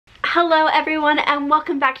Hello everyone and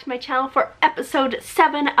welcome back to my channel for episode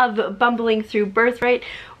 7 of Bumbling through Birthright,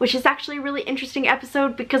 which is actually a really interesting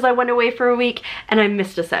episode because I went away for a week and I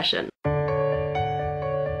missed a session.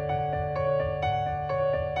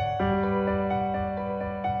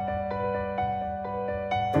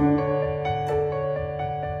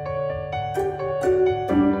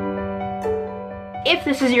 If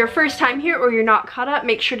this is your first time here or you're not caught up,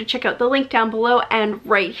 make sure to check out the link down below and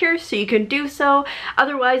right here so you can do so.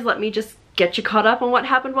 Otherwise, let me just get you caught up on what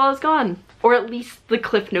happened while I was gone. Or at least the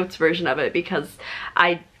Cliff Notes version of it, because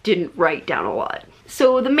I didn't write down a lot.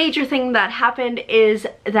 So the major thing that happened is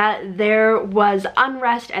that there was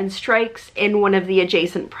unrest and strikes in one of the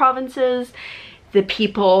adjacent provinces. The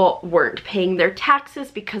people weren't paying their taxes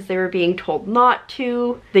because they were being told not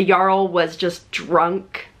to. The Jarl was just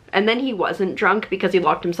drunk. And then he wasn't drunk because he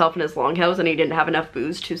locked himself in his longhouse and he didn't have enough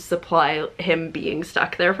booze to supply him being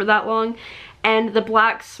stuck there for that long. And the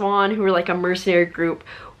Black Swan, who were like a mercenary group,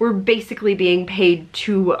 were basically being paid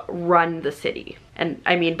to run the city. And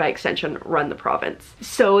I mean, by extension, run the province.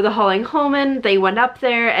 So the Hollingholmen, they went up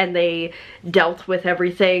there and they dealt with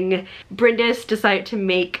everything. Brindis decided to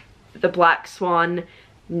make the Black Swan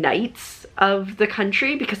knights of the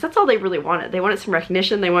country because that's all they really wanted. They wanted some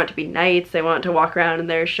recognition, they wanted to be knights, they wanted to walk around in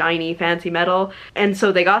their shiny fancy metal, and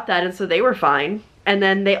so they got that and so they were fine. And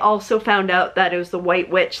then they also found out that it was the White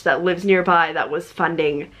Witch that lives nearby that was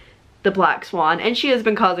funding the Black Swan, and she has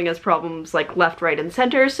been causing us problems like left, right, and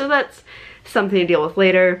center, so that's something to deal with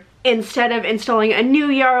later. Instead of installing a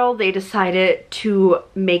new Jarl, they decided to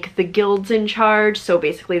make the guilds in charge. So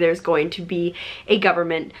basically there's going to be a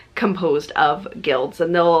government composed of guilds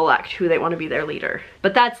and they'll elect who they want to be their leader.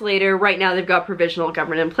 But that's later. Right now they've got provisional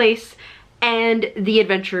government in place and the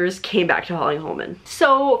adventurers came back to Hollingholmen.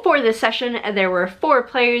 So for this session there were 4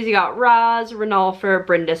 players. You got Roz, Ranolfer,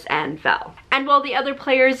 Brindis, and Val. And while the other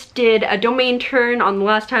players did a domain turn on the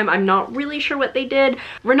last time, I'm not really sure what they did.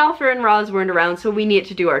 Ranolfer and Roz weren't around, so we needed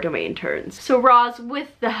to do our domain turns. So Roz,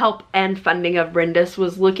 with the help and funding of Brindis,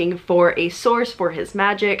 was looking for a source for his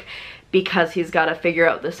magic because he's got to figure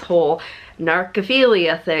out this whole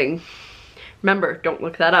narcophilia thing. Remember, don't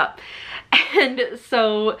look that up. And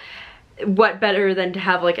so what better than to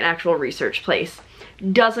have like an actual research place?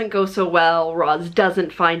 Doesn't go so well. Roz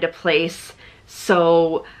doesn't find a place,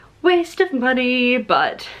 so waste of money,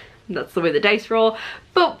 but that's the way the dice roll.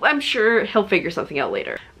 But I'm sure he'll figure something out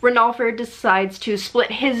later. Ranolfer decides to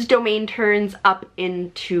split his domain turns up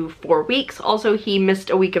into 4 weeks. Also, he missed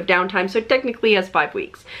a week of downtime, so technically he has 5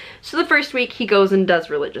 weeks. So the first week he goes and does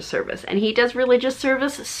religious service, and he does religious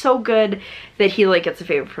service so good that he like gets a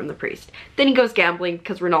favor from the priest. Then he goes gambling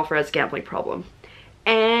because Ranolfer has a gambling problem.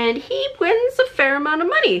 And he wins a fair amount of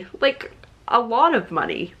money, like a lot of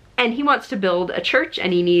money. And he wants to build a church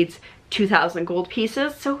and he needs 2,000 gold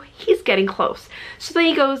pieces, so he's getting close. So then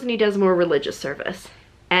he goes and he does more religious service.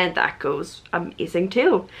 And that goes amazing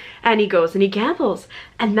too. And he goes and he gambles,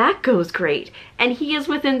 and that goes great. And he is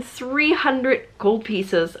within 300 gold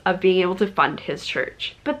pieces of being able to fund his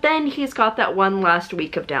church. But then he's got that one last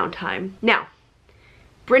week of downtime. Now,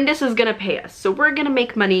 Brindis is gonna pay us, so we're gonna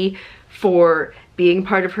make money for being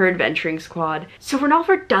part of her adventuring squad. So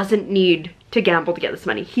Ranolfer doesn't need to gamble to get this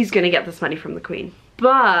money. He's gonna get this money from the queen.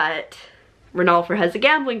 But Ranolfer has a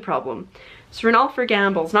gambling problem. So Ranolfer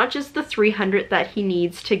gambles not just the 300 that he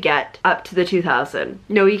needs to get up to the 2,000.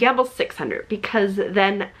 No, he gambles 600 because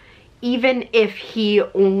then even if he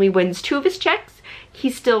only wins 2 of his checks, he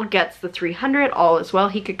still gets the 300 all as well.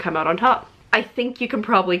 He could come out on top. I think you can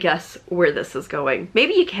probably guess where this is going.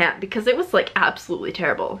 Maybe you can't because it was like absolutely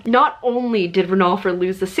terrible. Not only did Ranolfer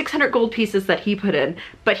lose the 600 gold pieces that he put in,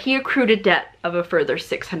 but he accrued a debt of a further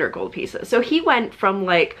 600 gold pieces. So he went from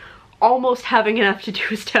like almost having enough to do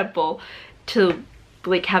his temple to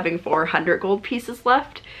like having 400 gold pieces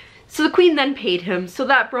left. So the queen then paid him, so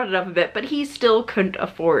that brought it up a bit, but he still couldn't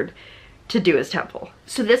afford to do his temple.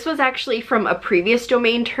 So this was actually from a previous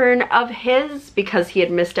domain turn of his because he had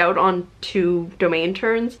missed out on 2 domain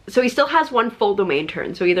turns. So he still has 1 full domain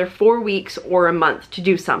turn, so either 4 weeks or a month to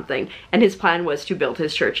do something, and his plan was to build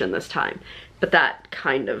his church in this time. But that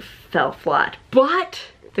kind of fell flat. But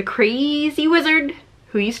the crazy wizard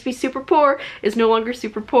who used to be super poor is no longer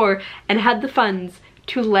super poor and had the funds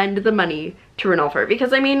to lend the money to Ranolfer.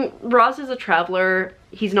 Because I mean, Roz is a traveler,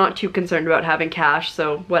 he's not too concerned about having cash,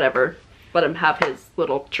 so whatever. Let him have his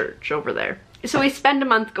little church over there. So we spend a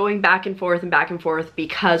month going back and forth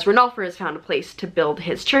because Ranolfer has found a place to build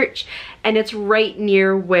his church, and it's right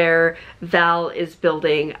near where Val is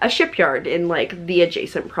building a shipyard in like the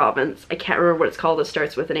adjacent province. I can't remember what it's called. It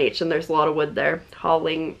starts with an H and there's a lot of wood there.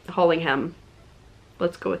 Hollingham.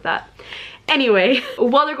 Let's go with that. Anyway,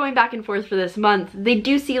 while they're going back and forth for this month, they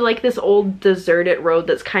do see like this old deserted road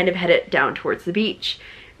that's kind of headed down towards the beach.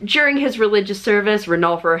 During his religious service,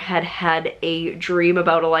 Ranolfer had a dream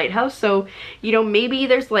about a lighthouse, so, you know, maybe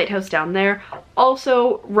there's a lighthouse down there.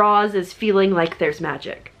 Also, Roz is feeling like there's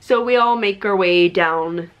magic. So we all make our way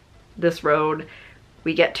down this road.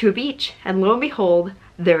 We get to a beach, and lo and behold,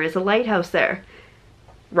 there is a lighthouse there.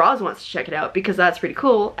 Roz wants to check it out because that's pretty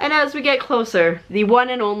cool, and as we get closer, the one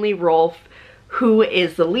and only Rolf, who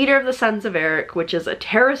is the leader of the Sons of Eric, which is a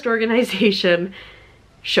terrorist organization,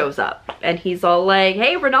 shows up. And he's all like,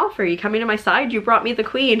 hey Ranolfer, you coming to my side? You brought me the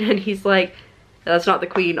queen. And he's like, that's not the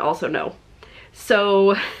queen, also no.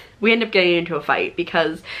 So we end up getting into a fight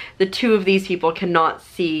because the two of these people cannot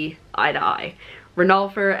see eye to eye.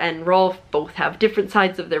 Ranolfer and Rolf both have different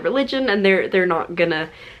sides of their religion, and they're not gonna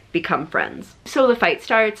become friends. So the fight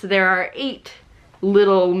starts. There are 8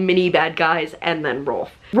 little mini bad guys and then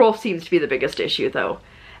Rolf. Rolf seems to be the biggest issue though.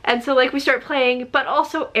 And so like we start playing, but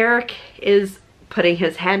also Eric is putting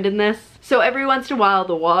his hand in this. So every once in a while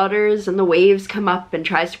the waters and the waves come up and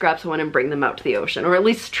tries to grab someone and bring them out to the ocean, or at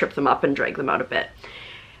least trip them up and drag them out a bit.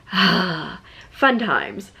 Fun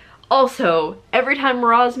times. Also, every time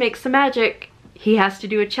Roz makes some magic, he has to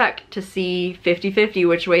do a check to see 50-50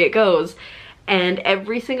 which way it goes. And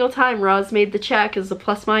every single time Roz made the check as a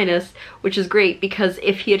plus minus, which is great because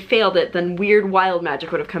if he had failed it, then weird wild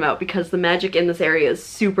magic would have come out because the magic in this area is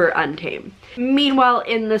super untamed. Meanwhile,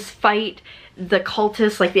 in this fight, the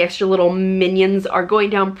cultists, like the extra little minions, are going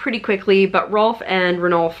down pretty quickly, but Rolf and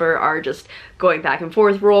Ranolfer are just going back and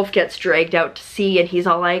forth. Rolf gets dragged out to sea and he's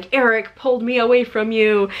all like, Eric pulled me away from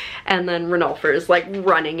you. And then Ranolfer is like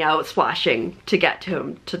running out, splashing to get to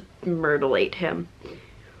him, to myrtlate him.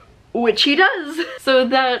 Which he does. So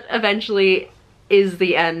that eventually is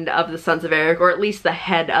the end of the Sons of Eric, or at least the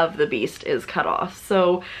head of the beast is cut off.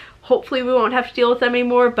 So hopefully we won't have to deal with them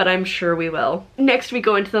anymore, but I'm sure we will. Next we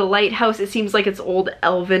go into the lighthouse. It seems like it's old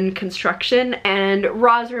elven construction, and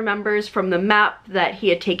Roz remembers from the map that he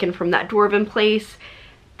had taken from that dwarven place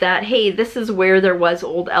that, hey, this is where there was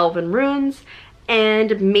old elven runes,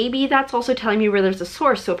 and maybe that's also telling me where there's a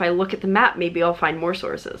source, so if I look at the map, maybe I'll find more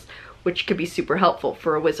sources, which could be super helpful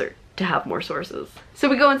for a wizard to have more sources. So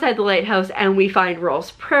we go inside the lighthouse and we find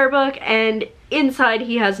Rolf's prayer book, and inside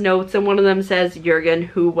he has notes, and one of them says Jürgen,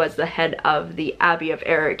 who was the head of the Abbey of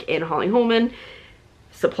Eric in Hollingholmen,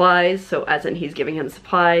 supplies, so as in he's giving him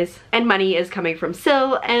supplies, and money is coming from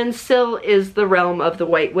Syl, and Syl is the realm of the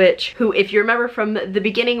White Witch, who, if you remember from the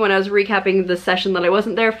beginning when I was recapping the session that I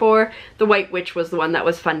wasn't there for, the White Witch was the one that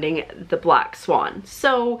was funding the Black Swan.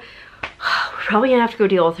 So we're probably gonna have to go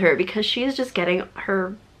deal with her because she is just getting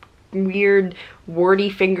her weird warty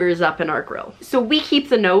fingers up in our grill. So we keep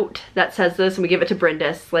the note that says this and we give it to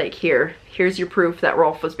Brindis, like, here's your proof that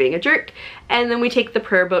Rolf was being a jerk. And then we take the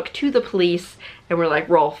prayer book to the police and we're like,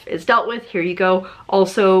 Rolf is dealt with, here you go.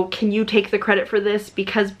 Also, can you take the credit for this,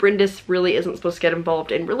 because Brindis really isn't supposed to get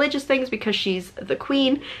involved in religious things because she's the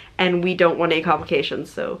queen and we don't want any complications,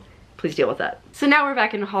 so please deal with that. So now we're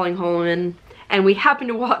back in Hollingholmen, and we happen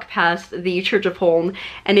to walk past the Church of Holm,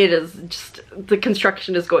 and it is just, the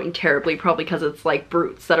construction is going terribly, probably because it's like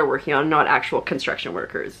brutes that are working on, not actual construction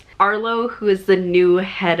workers. Arlo, who is the new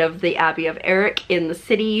head of the Abbey of Eric in the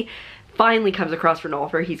city, finally comes across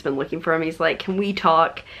Ranolfer. He's been looking for him. He's like, can we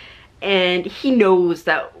talk? And he knows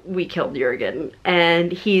that we killed Jürgen,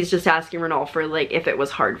 and he's just asking Ranolfer like if it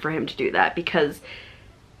was hard for him to do that, because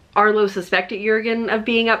Arlo suspected Jürgen of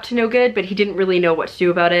being up to no good, but he didn't really know what to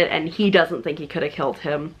do about it, and he doesn't think he could have killed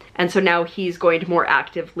him. And so now he's going to more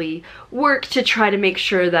actively work to try to make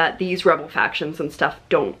sure that these rebel factions and stuff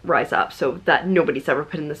don't rise up, so that nobody's ever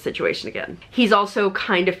put in this situation again. He's also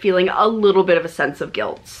kind of feeling a little bit of a sense of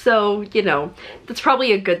guilt, so, you know, that's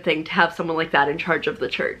probably a good thing to have someone like that in charge of the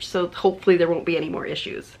church, so hopefully there won't be any more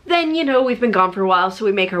issues. Then, you know, we've been gone for a while, so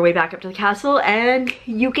we make our way back up to the castle, and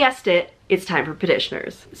you guessed it, it's time for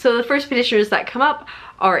petitioners. So the first petitioners that come up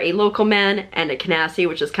are a local man and a Canassi,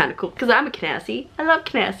 which is kind of cool because I'm a Canassi. I love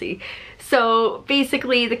Canassi. So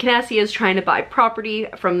basically the Canassi is trying to buy property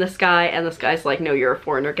from this guy, and this guy's like, no, you're a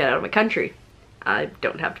foreigner, get out of my country. I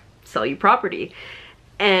don't have to sell you property.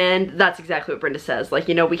 And that's exactly what Brenda says. Like,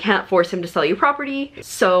 you know, we can't force him to sell you property,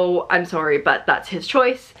 so I'm sorry, but that's his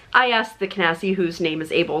choice. I asked the Canassi, whose name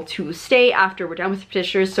is able, to stay after we're done with the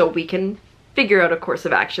petitioners so we can figure out a course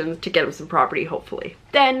of action to get him some property, hopefully.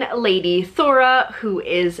 Then Lady Thora, who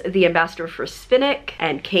is the ambassador for Spinnick,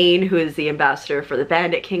 and Kane, who is the ambassador for the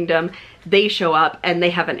Bandit Kingdom, they show up and they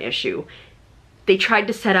have an issue. They tried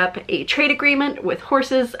to set up a trade agreement with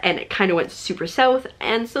horses and it kind of went super south,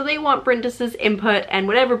 and so they want Brindis's input, and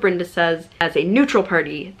whatever Brindis says as a neutral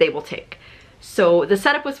party, they will take. So the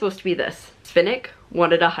setup was supposed to be this. Svinnick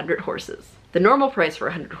wanted 100 horses. The normal price for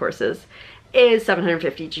 100 horses is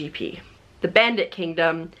 750 GP. The Bandit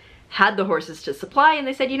Kingdom had the horses to supply and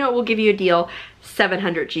they said, you know, we'll give you a deal,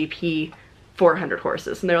 700 GP, 400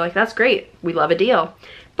 horses. And they're like, that's great, we love a deal.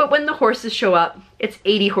 But when the horses show up, it's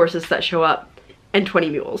 80 horses that show up and 20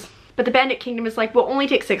 mules. But the Bandit Kingdom is like, we'll only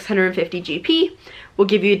take 650 GP, we'll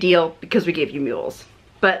give you a deal because we gave you mules.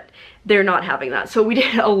 But they're not having that. So we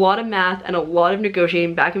did a lot of math and a lot of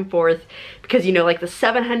negotiating back and forth because, you know, like the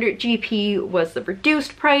 700 GP was the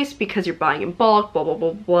reduced price because you're buying in bulk, blah, blah,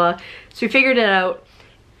 blah, blah. So we figured it out.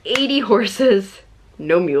 80 horses,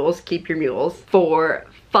 no mules, keep your mules, for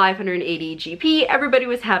 580 GP. Everybody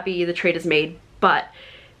was happy, the trade is made, but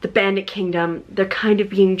the Bandit Kingdom, they're kind of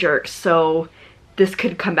being jerks, so this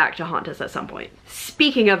could come back to haunt us at some point.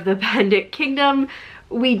 Speaking of the Bandit Kingdom,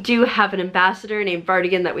 we do have an ambassador named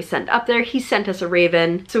Vartigan that we sent up there. He sent us a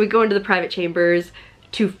raven. So we go into the private chambers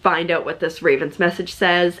to find out what this raven's message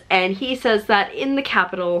says. And he says that in the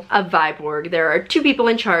capital of Viborg, there are 2 people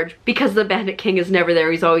in charge because the Bandit King is never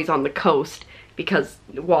there. He's always on the coast because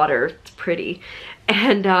water, it's pretty.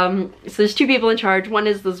 And so there's 2 people in charge. One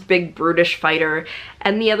is this big brutish fighter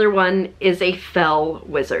and the other one is a fell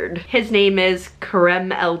wizard. His name is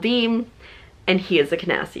Karem Eldim and he is a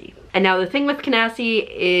Canassi. And now the thing with Canassi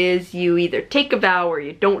is you either take a vow or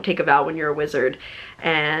you don't take a vow when you're a wizard.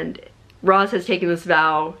 And Roz has taken this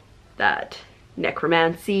vow that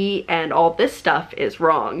necromancy and all this stuff is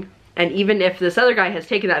wrong. And even if this other guy has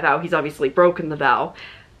taken that vow, he's obviously broken the vow.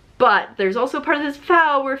 But there's also part of this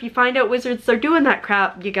vow where if you find out wizards are doing that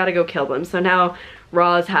crap, you gotta go kill them. So now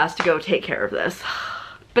Roz has to go take care of this.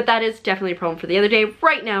 But that is definitely a problem for the other day.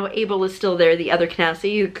 Right now, Abel is still there, the other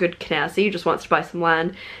Canassi, the good Canassi, who just wants to buy some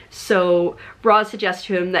land. So Roz suggests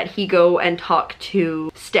to him that he go and talk to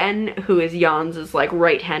Sten, who is Jan's like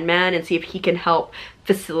right-hand man, and see if he can help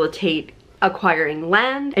facilitate acquiring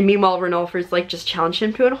land. And meanwhile, Ranolfer's like just challenged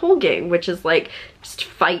him to a whole game, which is like just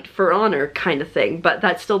fight for honor kind of thing. But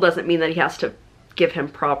that still doesn't mean that he has to give him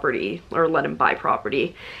property or let him buy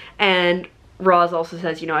property. And Roz also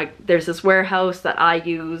says, you know, there's this warehouse that I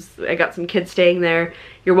use. I got some kids staying there.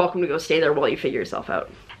 You're welcome to go stay there while you figure yourself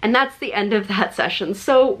out. And that's the end of that session.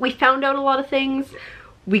 So we found out a lot of things.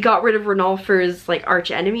 We got rid of Ranolfer's like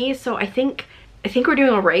arch enemy. So I think we're doing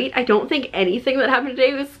all right. I don't think anything that happened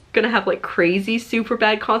today was gonna have like crazy super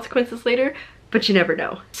bad consequences later, but you never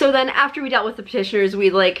know. So then after we dealt with the petitioners, we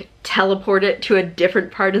like teleported to a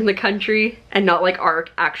different part in the country and not like our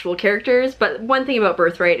actual characters. But one thing about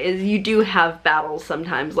Birthright is you do have battles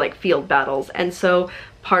sometimes, like field battles. And so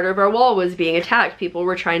part of our wall was being attacked. People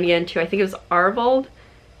were trying to get into, I think it was Arvold.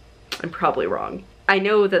 I'm probably wrong. I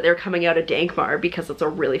know that they're coming out of Dankmar because it's a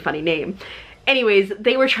really funny name. Anyways,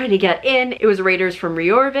 they were trying to get in. It was raiders from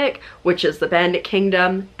Riorvik, which is the Bandit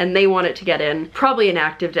Kingdom, and they wanted to get in. Probably an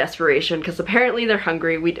act of desperation because apparently they're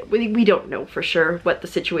hungry. We don't know for sure what the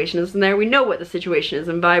situation is in there. We know what the situation is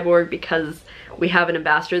in Viborg because we have an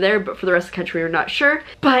ambassador there, but for the rest of the country we're not sure.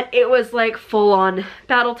 But it was like full on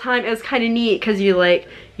battle time. It was kind of neat because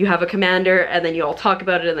you have a commander and then you all talk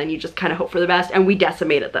about it and then you just kind of hope for the best, and we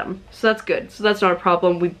decimated them. So that's good. So that's not a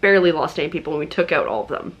problem. We barely lost any people and we took out all of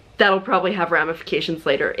them. That'll probably have ramifications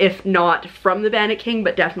later, if not from the Bandit King,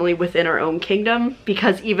 but definitely within our own kingdom.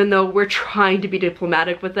 Because even though we're trying to be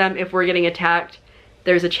diplomatic with them, if we're getting attacked,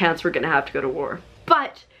 there's a chance we're gonna have to go to war.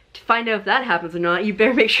 But to find out if that happens or not, you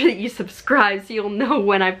better make sure that you subscribe so you'll know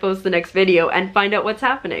when I post the next video and find out what's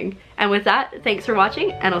happening. And with that, thanks for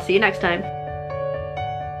watching, and I'll see you next time.